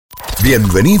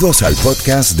Bienvenidos al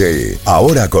podcast de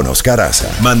Ahora con Oscar Aza.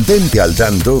 Mantente al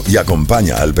tanto y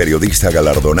acompaña al periodista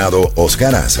galardonado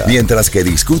Oscar Aza mientras que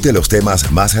discute los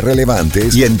temas más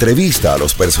relevantes y entrevista a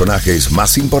los personajes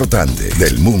más importantes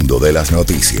del mundo de las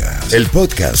noticias. El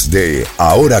podcast de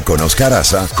Ahora con Oscar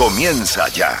Aza comienza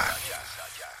ya.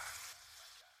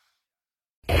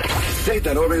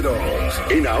 Z92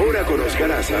 en Ahora con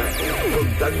Oscar Aza.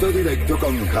 Contacto directo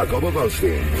con Jacobo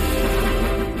Goldstein.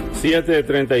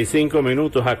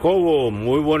 7:35. Jacobo,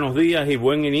 muy buenos días y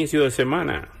buen inicio de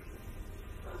semana.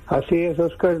 Así es,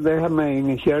 Oscar, déjame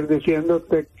iniciar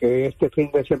diciéndote que este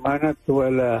fin de semana tuve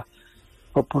la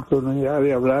oportunidad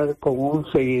de hablar con un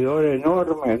seguidor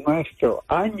enorme nuestro,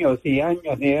 años y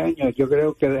años y años, yo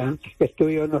creo que de antes que tú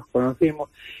y yo nos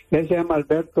conocimos. Él se llama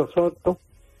Alberto Soto,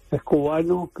 es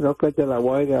cubano, creo que es de La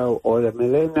Guaira o de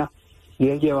Melena, y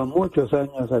él lleva muchos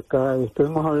años acá, y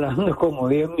estuvimos hablando como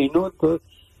 10 minutos,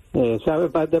 sabe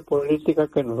más de política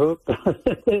que nosotros,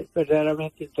 es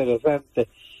verdaderamente interesante.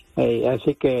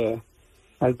 Así que,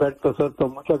 Alberto Soto,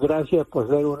 muchas gracias por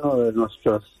ser uno de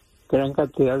nuestros gran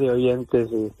cantidad de oyentes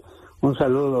y un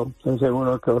saludo, estoy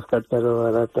seguro que Oscar te lo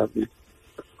dará también.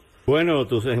 Bueno,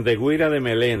 tú de Guira de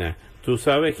Melena, tú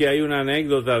sabes que hay una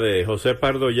anécdota de José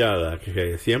Pardollada,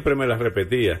 que siempre me la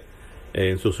repetía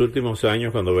en sus últimos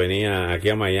años cuando venía aquí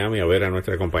a Miami a ver a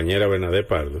nuestra compañera Bernadette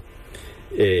Pardo,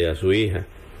 a su hija.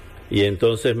 Y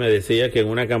entonces me decía que en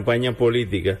una campaña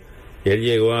política, él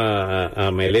llegó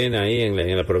a Melena, ahí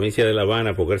en la provincia de La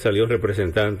Habana, porque él salió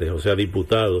representante, o sea,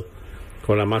 diputado,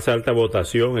 con la más alta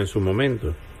votación en su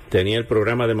momento. Tenía el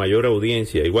programa de mayor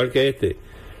audiencia, igual que este,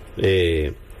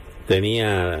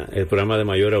 tenía el programa de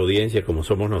mayor audiencia, como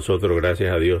somos nosotros,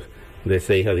 gracias a Dios, de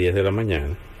 6 a 10 de la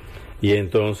mañana. Y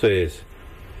entonces,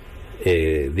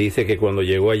 dice que cuando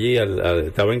llegó allí,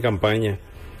 estaba en campaña,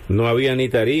 no había ni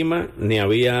tarima, ni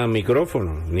había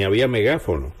micrófono, ni había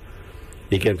megáfono.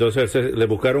 Y que entonces le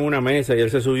buscaron una mesa y él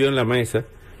se subió en la mesa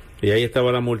y ahí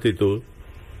estaba la multitud.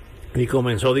 Y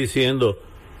comenzó diciendo,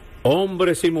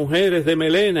 hombres y mujeres de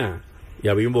Melena. Y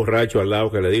había un borracho al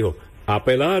lado que le dijo, a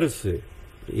pelarse.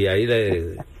 Y ahí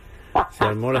se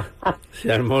armó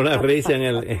la risa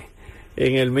en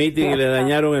el meeting y le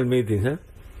dañaron el meeting, ¿sabes?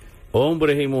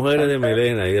 Hombres y mujeres de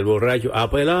Melena. Y el borracho, a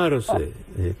pelarse.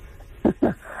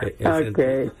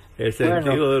 El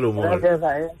sentido del humor.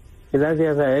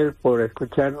 Gracias a él por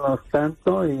escucharnos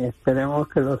tanto y esperemos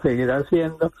que lo seguirá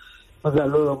haciendo. Un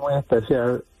saludo muy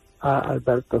especial a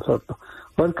Alberto Soto.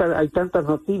 Oscar, hay tantas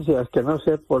noticias que no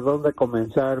sé por dónde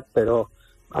comenzar, pero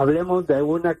hablemos de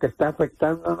una que está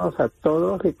afectándonos a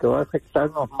todos y que va a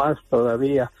afectarnos más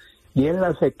todavía, y es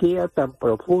la sequía tan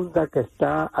profunda que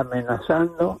está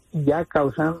amenazando y ya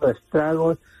causando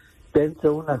estragos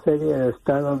dentro de una serie de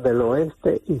estados del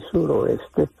oeste y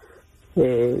suroeste.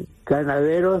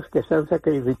 Ganaderos que están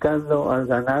sacrificando al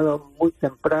ganado muy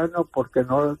temprano porque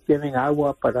no tienen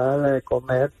agua para darle de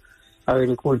comer,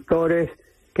 agricultores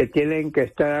que tienen que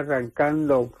estar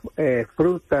arrancando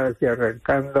frutas y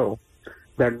arrancando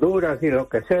verduras y lo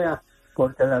que sea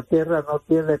porque la tierra no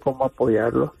tiene cómo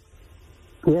apoyarlos,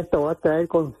 y esto va a traer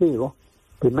consigo,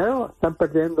 primero, están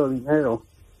perdiendo dinero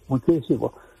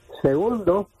muchísimo,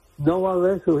 segundo, no va a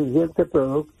haber suficiente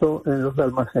producto en los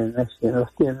almacenes, en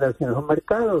las tiendas y en los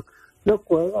mercados, lo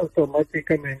cual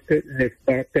automáticamente les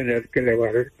va a tener que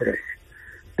elevar el precio.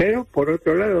 Pero, por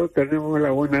otro lado, tenemos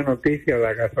la buena noticia de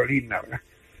la gasolina, ¿verdad?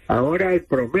 Ahora el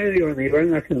promedio a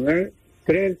nivel nacional,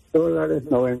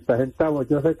 $3.90.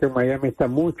 Yo sé que Miami está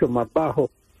mucho más bajo,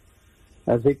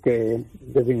 así que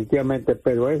definitivamente,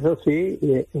 pero eso sí,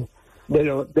 de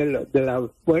las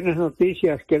buenas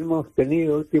noticias que hemos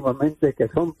tenido últimamente, que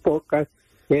son pocas,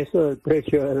 eso del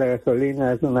precio de la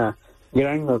gasolina es una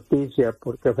gran noticia,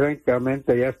 porque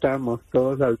francamente ya estamos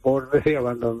todos al borde de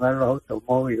abandonar los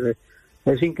automóviles.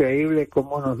 Es increíble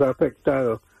cómo nos ha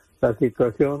afectado la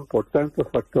situación por tantos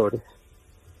factores.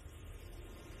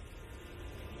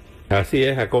 Así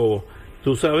es, Jacobo.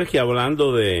 Tú sabes que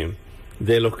hablando de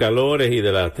los calores y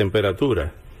de las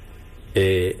temperaturas,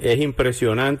 es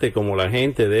impresionante cómo la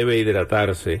gente debe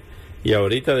hidratarse. Y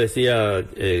ahorita decía,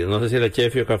 no sé si era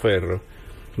Chefio Caferro,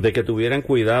 de que tuvieran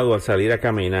cuidado al salir a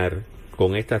caminar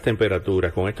con estas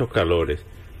temperaturas, con estos calores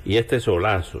y este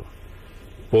solazo,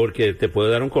 porque te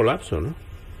puede dar un colapso, ¿no?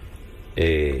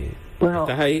 Bueno,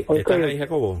 ¿Estás ahí,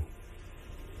 Jacobo?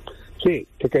 Sí,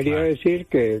 te quería decir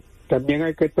que también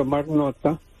hay que tomar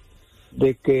nota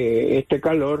de que este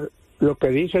calor, lo que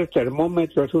dice el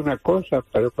termómetro es una cosa,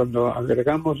 pero cuando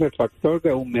agregamos el factor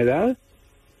de humedad,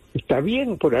 está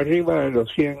bien por arriba de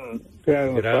los 100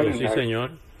 grados. Sí,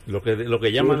 señor. Lo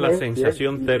que llaman la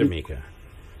sensación térmica.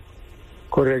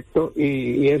 Correcto,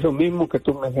 y eso mismo que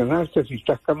tú mencionaste, si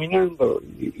estás caminando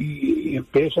y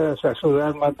empiezas a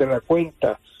sudar más de la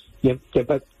cuenta, y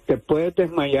te puedes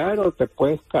desmayar o te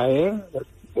puedes caer,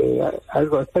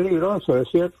 algo es peligroso, es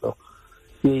cierto,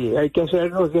 y hay que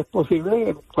hacerlo si es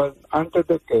posible antes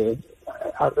de que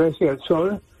arrecie el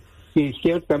sol, y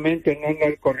ciertamente no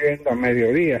andar corriendo a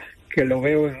mediodía, que lo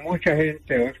veo en mucha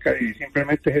gente, Oscar, y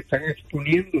simplemente se están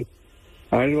exponiendo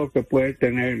a algo que puede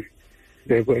tener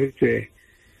después de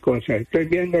cosas. Estoy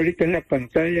viendo ahorita en la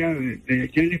pantalla de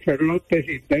Jennifer López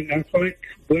y Ben Affleck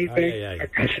vuelven a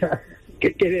casar.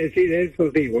 ¿Qué quiere decir eso?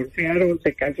 ¿Divorciaron,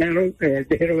 se casaron, se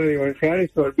volvieron a divorciar y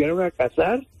se volvieron a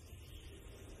casar?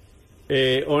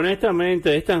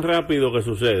 Honestamente, es tan rápido que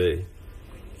sucede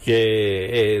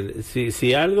que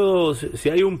si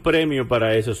hay un premio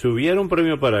para eso, si hubiera un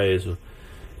premio para eso,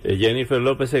 Jennifer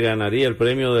López se ganaría el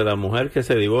premio de la mujer que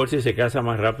se divorcia y se casa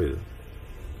más rápido.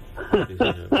 Sí,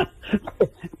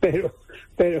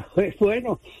 pero es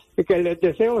bueno, que les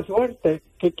deseo suerte,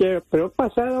 pero he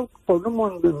pasado por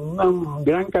una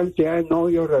gran cantidad de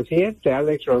novios recientes.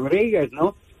 Alex Rodríguez,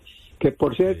 ¿no? Que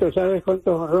por cierto, ¿sabes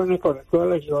cuántos jonrones conectó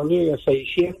Alex Rodríguez?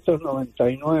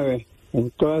 699 en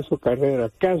toda su carrera,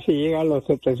 casi llega a los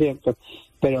 700,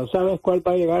 pero ¿sabes cuál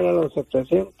va a llegar a los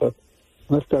 700?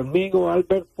 Nuestro amigo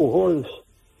Albert Pujols.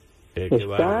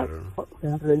 Lleva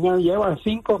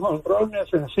 5 jonrones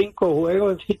en 5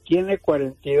 juegos y tiene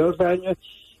 42 años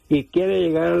y quiere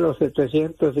llegar a los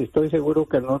 700 y estoy seguro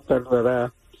que no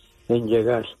tardará en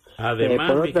llegar.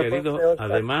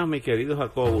 Además, mi querido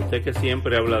Jacobo, usted que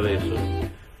siempre habla de eso,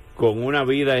 con una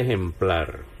vida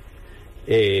ejemplar,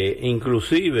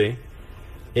 inclusive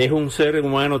es un ser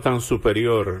humano tan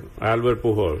superior, Albert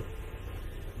Pujols,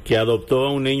 que adoptó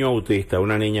a un niño autista,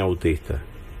 una niña autista.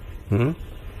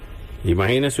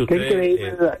 Imagínese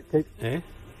usted.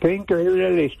 Qué increíble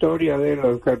la historia de él.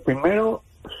 Primero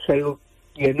se lo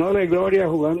llenó de gloria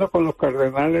jugando con los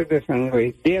Cardenales de San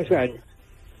Luis, 10 años,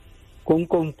 con un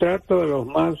contrato de los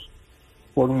más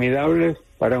formidables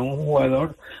para un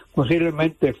jugador.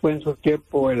 Posiblemente fue en su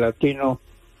tiempo el latino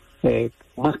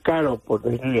más caro, por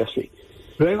decirlo así.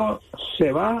 Luego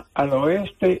se va al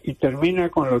oeste y termina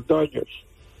con los Dodgers.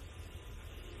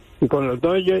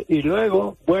 Y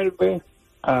luego vuelve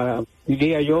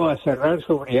diría yo, a cerrar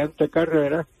su brillante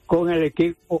carrera con el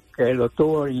equipo que lo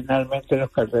tuvo originalmente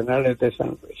los Cardenales de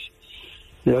San Luis.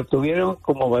 Lo tuvieron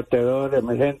como bateador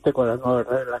emergente con las nuevas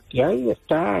reglas que hay.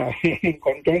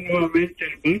 Encontró nuevamente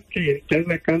el bate y está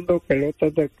sacando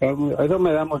pelotas del campo. Eso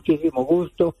me da muchísimo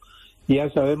gusto. Ya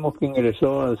sabemos que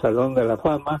ingresó al Salón de la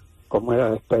Fama, como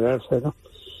era de esperarse, ¿no?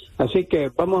 Así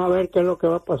que vamos a ver qué es lo que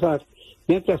va a pasar.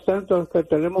 Mientras tanto, que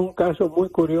tenemos un caso muy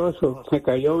curioso. Se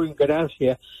cayó en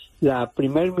gracia la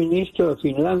primer ministro de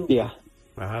Finlandia.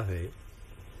 Ajá, sí.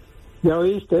 ¿Ya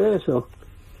oíste eso?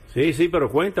 Sí, pero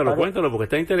cuéntalo, porque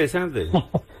está interesante.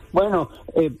 Bueno,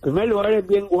 en primer lugar es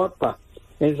bien guapa.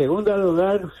 En segundo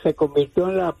lugar, se convirtió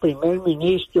en la primer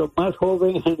ministro más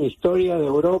joven en la historia de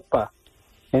Europa.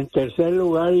 En tercer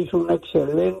lugar, hizo una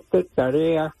excelente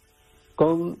tarea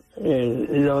con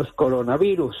los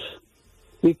coronavirus.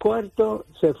 Y cuarto,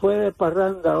 se fue de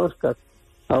parranda, Oscar,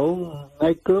 a un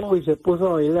nightclub y se puso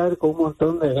a bailar con un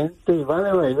montón de gente. Y va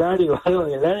a bailar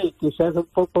y quizás un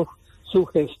poco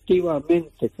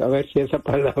sugestivamente, a ver si esa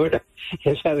palabra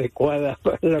es adecuada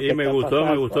para lo que me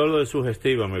gustó lo de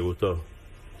sugestiva, me gustó.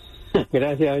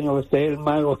 Gracias, señor, usted es el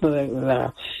mago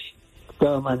de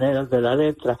todas maneras de la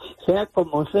letra. Sea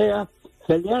como sea,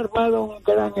 se le ha armado un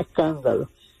gran escándalo.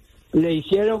 Le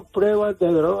hicieron pruebas de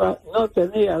droga, no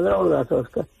tenía drogas,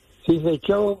 Oscar. Si se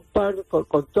echó un par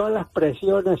con todas las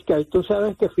presiones que hay. Tú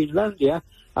sabes que Finlandia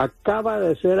acaba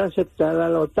de ser aceptada a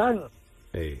la OTAN.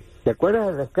 Sí. ¿Te acuerdas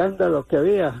del escándalo que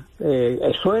había?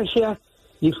 Suecia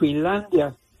y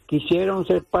Finlandia quisieron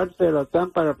ser parte de la OTAN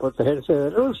para protegerse de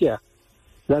Rusia.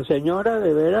 La señora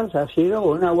de veras ha sido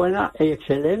una buena,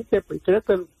 excelente, creo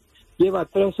que lleva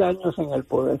 3 años en el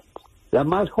poder. La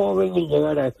más joven en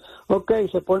llegar a eso. Ok,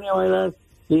 se pone a bailar.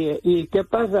 ¿Y qué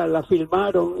pasa? La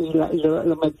filmaron y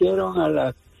lo metieron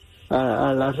a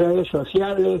las redes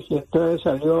sociales y entonces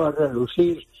salió a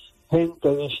relucir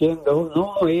gente diciendo,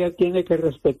 no, ella tiene que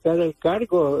respetar el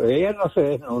cargo, ella no se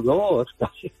desnudó,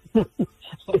 casi.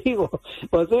 Digo,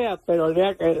 o sea, pero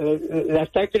la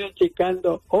está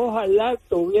criticando. Ojalá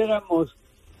tuviéramos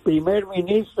primer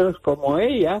ministros como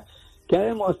ella, que ha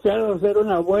demostrado ser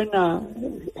una buena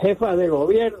jefa de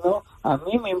gobierno. A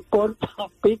mí me importa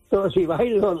un pito si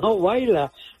baila o no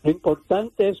baila. Lo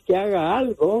importante es que haga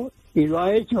algo y lo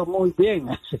ha hecho muy bien.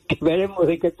 Así que veremos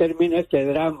de qué termina este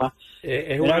drama.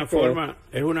 Es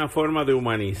una forma de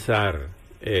humanizar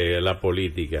la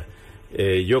política.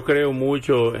 Yo creo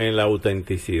mucho en la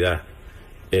autenticidad.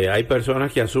 Hay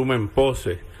personas que asumen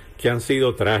poses que han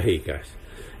sido trágicas.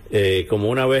 Como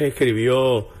una vez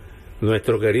escribió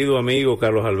nuestro querido amigo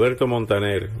Carlos Alberto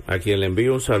Montaner, a quien le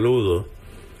envío un saludo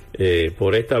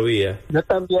por esta vía. Yo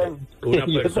también. Una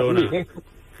persona,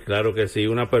 claro que sí,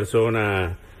 una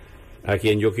persona a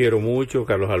quien yo quiero mucho.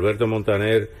 Carlos Alberto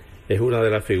Montaner es una de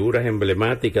las figuras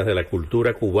emblemáticas de la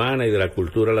cultura cubana y de la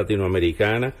cultura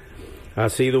latinoamericana. Ha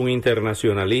sido un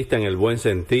internacionalista en el buen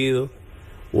sentido,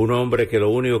 un hombre que lo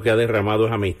único que ha derramado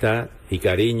es amistad y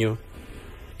cariño,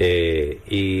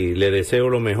 y le deseo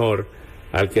lo mejor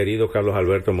al querido Carlos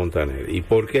Alberto Montaner. ¿Y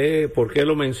por qué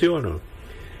lo menciono?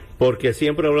 Porque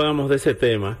siempre hablábamos de ese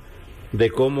tema, de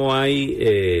cómo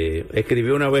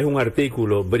escribió una vez un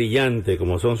artículo brillante,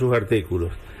 como son sus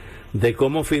artículos, de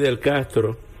cómo Fidel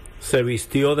Castro se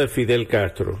vistió de Fidel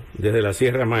Castro desde la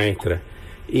Sierra Maestra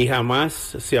y jamás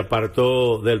se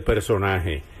apartó del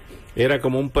personaje. Era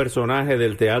como un personaje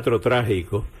del teatro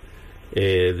trágico,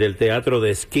 del teatro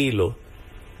de Esquilo.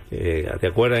 ¿Te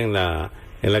acuerdas en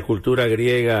la cultura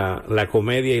griega, la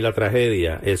comedia y la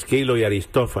tragedia, Esquilo y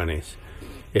Aristófanes?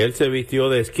 Él se vistió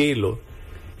de Esquilo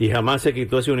y jamás se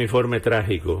quitó ese uniforme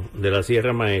trágico de la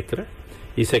Sierra Maestra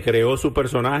y se creó su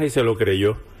personaje y se lo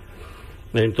creyó.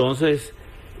 Entonces,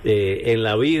 en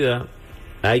la vida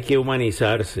hay que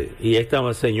humanizarse, y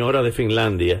esta señora de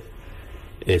Finlandia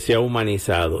se ha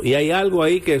humanizado. Y hay algo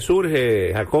ahí que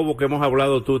surge, Jacobo, que hemos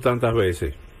hablado tú tantas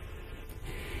veces.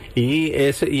 Y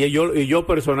yo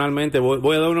personalmente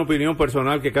voy a dar una opinión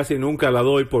personal que casi nunca la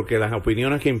doy, porque las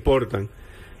opiniones que importan,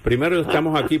 primero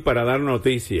estamos aquí para dar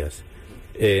noticias,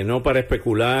 no para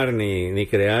especular ni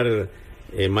crear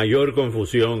mayor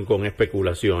confusión con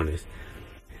especulaciones.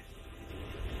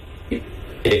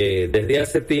 Desde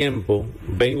hace tiempo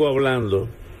vengo hablando,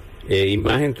 y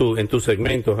más en tu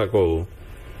segmento, Jacobo,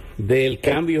 del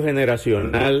cambio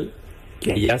generacional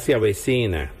que ya se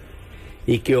avecina,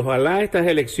 y que ojalá estas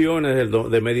elecciones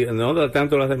no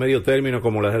tanto las de medio término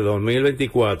como las del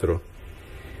 2024,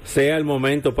 sea el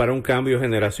momento para un cambio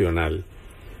generacional.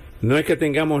 No es que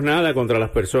tengamos nada contra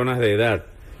las personas de edad,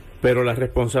 pero las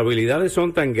responsabilidades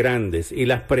son tan grandes y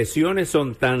las presiones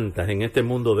son tantas en este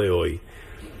mundo de hoy,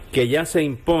 que ya se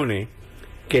impone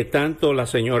que tanto la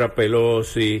señora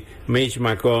Pelosi, Mitch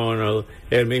McConnell,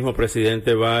 el mismo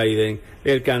presidente Biden,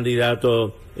 el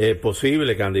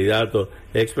posible candidato,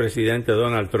 expresidente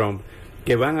Donald Trump,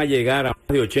 que van a llegar a más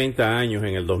de 80 años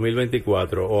en el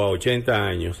 2024 o a 80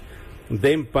 años,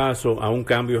 den paso a un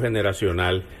cambio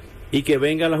generacional, y que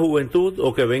venga la juventud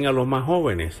o que vengan los más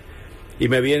jóvenes. Y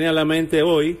me viene a la mente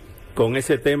hoy, con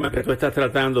ese tema que tú estás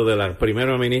tratando de la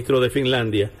primera ministra de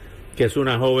Finlandia, que es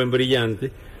una joven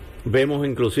brillante. Vemos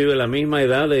inclusive la misma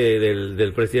edad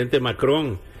del presidente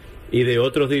Macron y de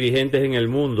otros dirigentes en el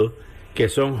mundo que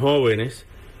son jóvenes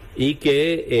y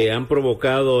que han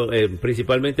provocado,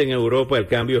 principalmente en Europa, el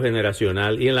cambio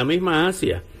generacional. Y en la misma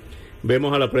Asia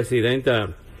vemos a la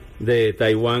presidenta de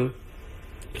Taiwán,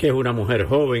 que es una mujer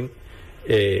joven,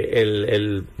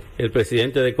 el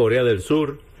presidente de Corea del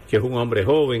Sur, que es un hombre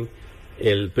joven,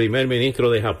 el primer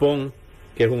ministro de Japón,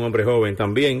 que es un hombre joven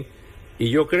también. Y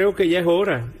yo creo que ya es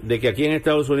hora de que aquí en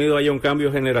Estados Unidos haya un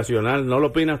cambio generacional. ¿No lo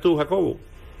opinas tú, Jacobo?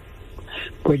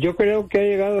 Pues yo creo que ha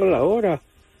llegado la hora,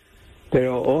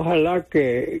 pero ojalá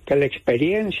que la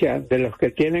experiencia de los que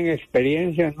tienen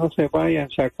experiencia no se vayan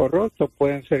saco roto.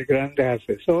 Pueden ser grandes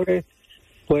asesores,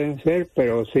 pueden ser,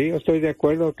 pero sí, yo estoy de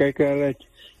acuerdo que hay que darle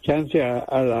chance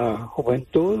a la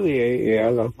juventud y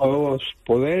a los nuevos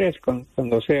poderes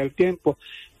cuando sea el tiempo.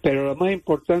 Pero lo más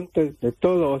importante de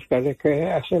todo, Oscar, es que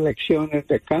las elecciones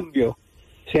de cambio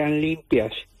sean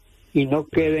limpias y no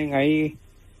queden ahí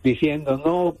diciendo,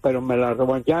 no, pero me la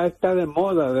roban. Ya está de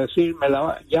moda decir,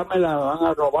 ya me la van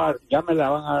a robar, ya me la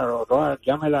van a robar,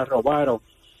 ya me la robaron.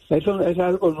 Eso es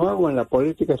algo nuevo en la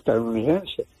política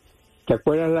estadounidense. ¿Te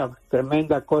acuerdas la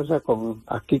tremenda cosa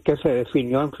aquí que se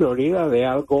definió en Florida de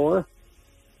Al Gore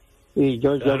y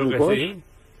George W. Bush? Sí.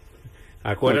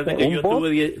 Acuérdate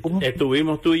que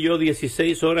estuvimos tú y yo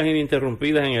 16 horas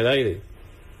ininterrumpidas en el aire.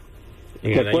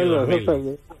 En el año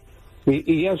 2000.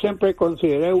 Y yo siempre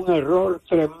consideré un error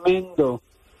tremendo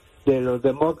de los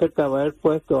demócratas haber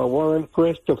puesto a Warren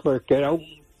Christopher, que era un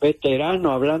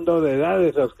veterano, hablando de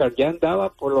edades. Oscar ya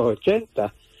andaba por los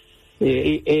 80.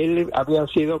 Y él había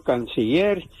sido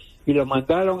canciller y lo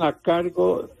mandaron a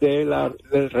cargo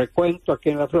del recuento aquí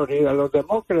en la Florida, los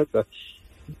demócratas.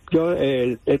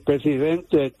 El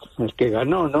presidente, el que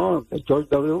ganó, ¿no? George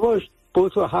W. Bush,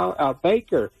 puso a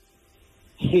Baker,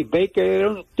 y Baker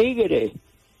era un tigre.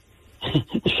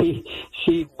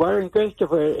 si Warren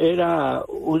Christopher era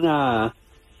una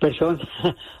persona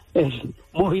es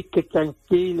muy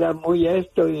tranquila, muy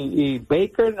esto, y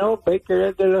Baker no, Baker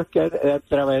es de los que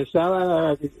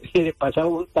atravesaba y le pasaba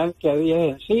un tanque a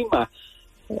 10 encima.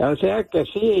 O sea que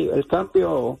sí, el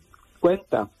cambio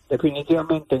cuenta,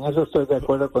 definitivamente, en eso estoy de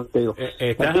acuerdo contigo.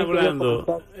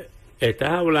 Estás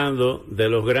hablando de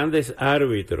los grandes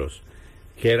árbitros,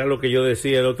 que era lo que yo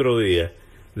decía el otro día,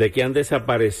 de que han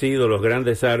desaparecido los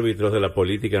grandes árbitros de la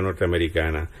política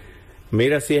norteamericana.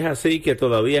 Mira si es así, que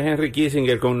todavía Henry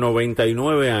Kissinger, con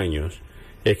 99 años,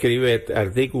 escribe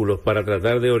artículos para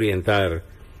tratar de orientar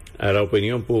a la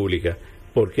opinión pública,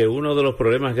 porque uno de los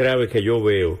problemas graves que yo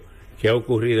veo que ha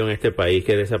ocurrido en este país,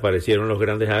 que desaparecieron los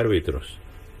grandes árbitros.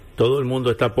 Todo el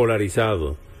mundo está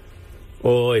polarizado.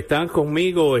 O están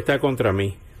conmigo o está contra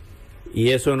mí. Y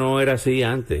eso no era así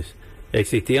antes.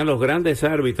 Existían los grandes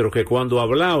árbitros que cuando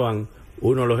hablaban,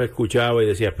 uno los escuchaba y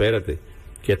decía, espérate,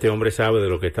 que este hombre sabe de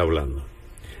lo que está hablando.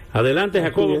 Adelante,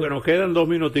 Jacobo, que nos quedan 2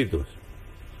 minutitos.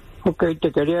 Ok,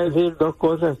 te quería decir 2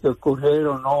 cosas que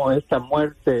ocurrieron, ¿no? Esta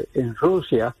muerte en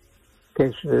Rusia,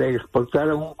 que le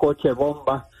expulsaron un coche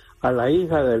bomba a la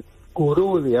hija del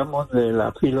gurú, digamos, de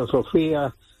la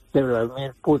filosofía de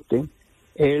Vladimir Putin.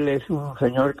 Él es un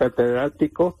señor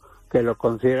catedrático que lo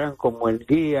consideran como el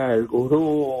guía, el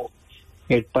gurú,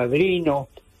 el padrino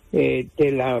de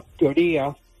la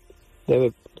teoría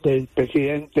del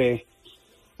presidente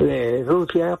de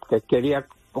Rusia, que quería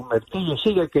convertir y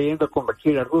sigue queriendo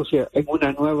convertir a Rusia en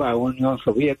una nueva Unión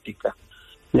Soviética.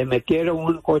 Le metieron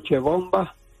un coche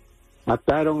bomba,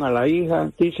 mataron a la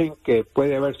hija, dicen que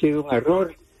puede haber sido un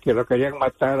error, que lo querían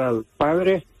matar al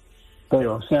padre,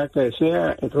 pero sea que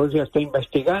sea, Rusia está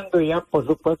investigando y ya, por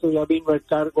supuesto, ya vino el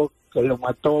cargo que lo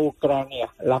mató Ucrania,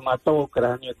 la mató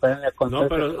Ucrania. No,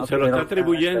 pero se lo está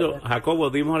atribuyendo, Jacobo,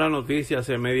 dimos la noticia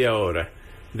hace media hora,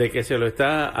 de que se lo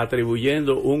está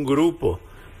atribuyendo un grupo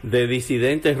de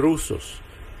disidentes rusos,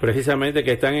 precisamente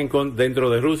que están dentro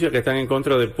de Rusia, que están en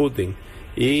contra de Putin,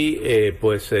 y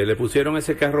le pusieron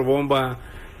ese carro bomba,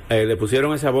 le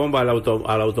pusieron esa bomba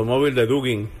al automóvil de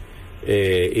Dugin,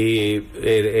 y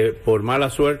por mala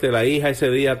suerte la hija ese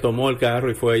día tomó el carro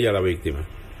y fue ella la víctima.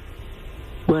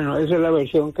 Bueno, esa es la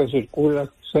versión que circula,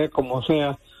 sea como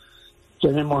sea,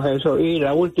 tenemos eso. Y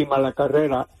la última, la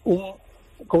carrera, un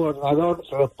gobernador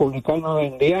republicano de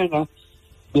Indiana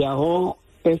viajó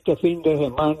este fin de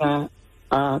semana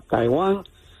a Taiwán,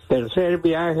 tercer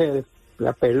viaje,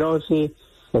 la Pelosi,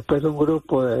 después un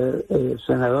grupo de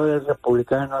senadores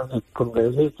republicanos y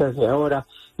congresistas, y ahora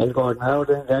el gobernador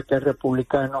de Indiana, que es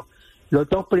republicano. Los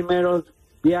 2 primeros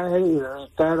viajes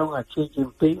visitaron a Xi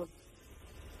Jinping,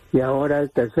 y ahora el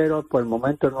tercero por el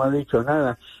momento no ha dicho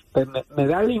nada. Pues me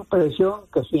da la impresión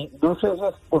que si no sé si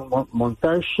es por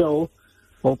montar show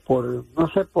o por no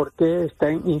sé por qué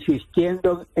están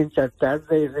insistiendo en tratar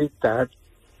de irritar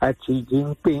a Xi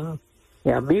Jinping, y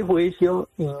a mi juicio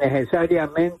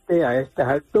innecesariamente a estas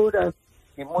alturas,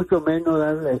 y mucho menos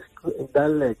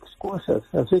darle excusas.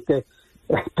 Así que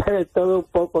está de todo un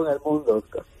poco en el mundo,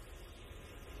 Oscar.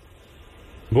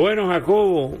 Bueno,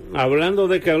 Jacobo, hablando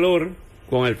de calor,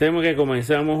 con el tema que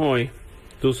comenzamos hoy,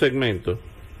 tu segmento,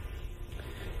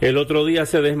 el otro día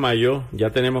se desmayó, ya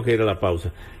tenemos que ir a la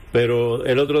pausa, pero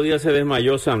el otro día se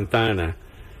desmayó Santana,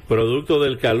 producto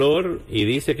del calor, y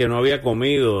dice que no había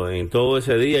comido en todo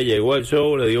ese día, llegó al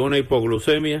show, le dio una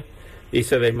hipoglucemia y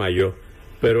se desmayó.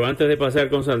 Pero antes de pasar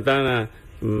con Santana,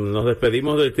 nos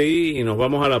despedimos de ti y nos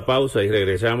vamos a la pausa y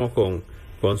regresamos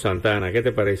con Santana. ¿Qué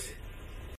te parece?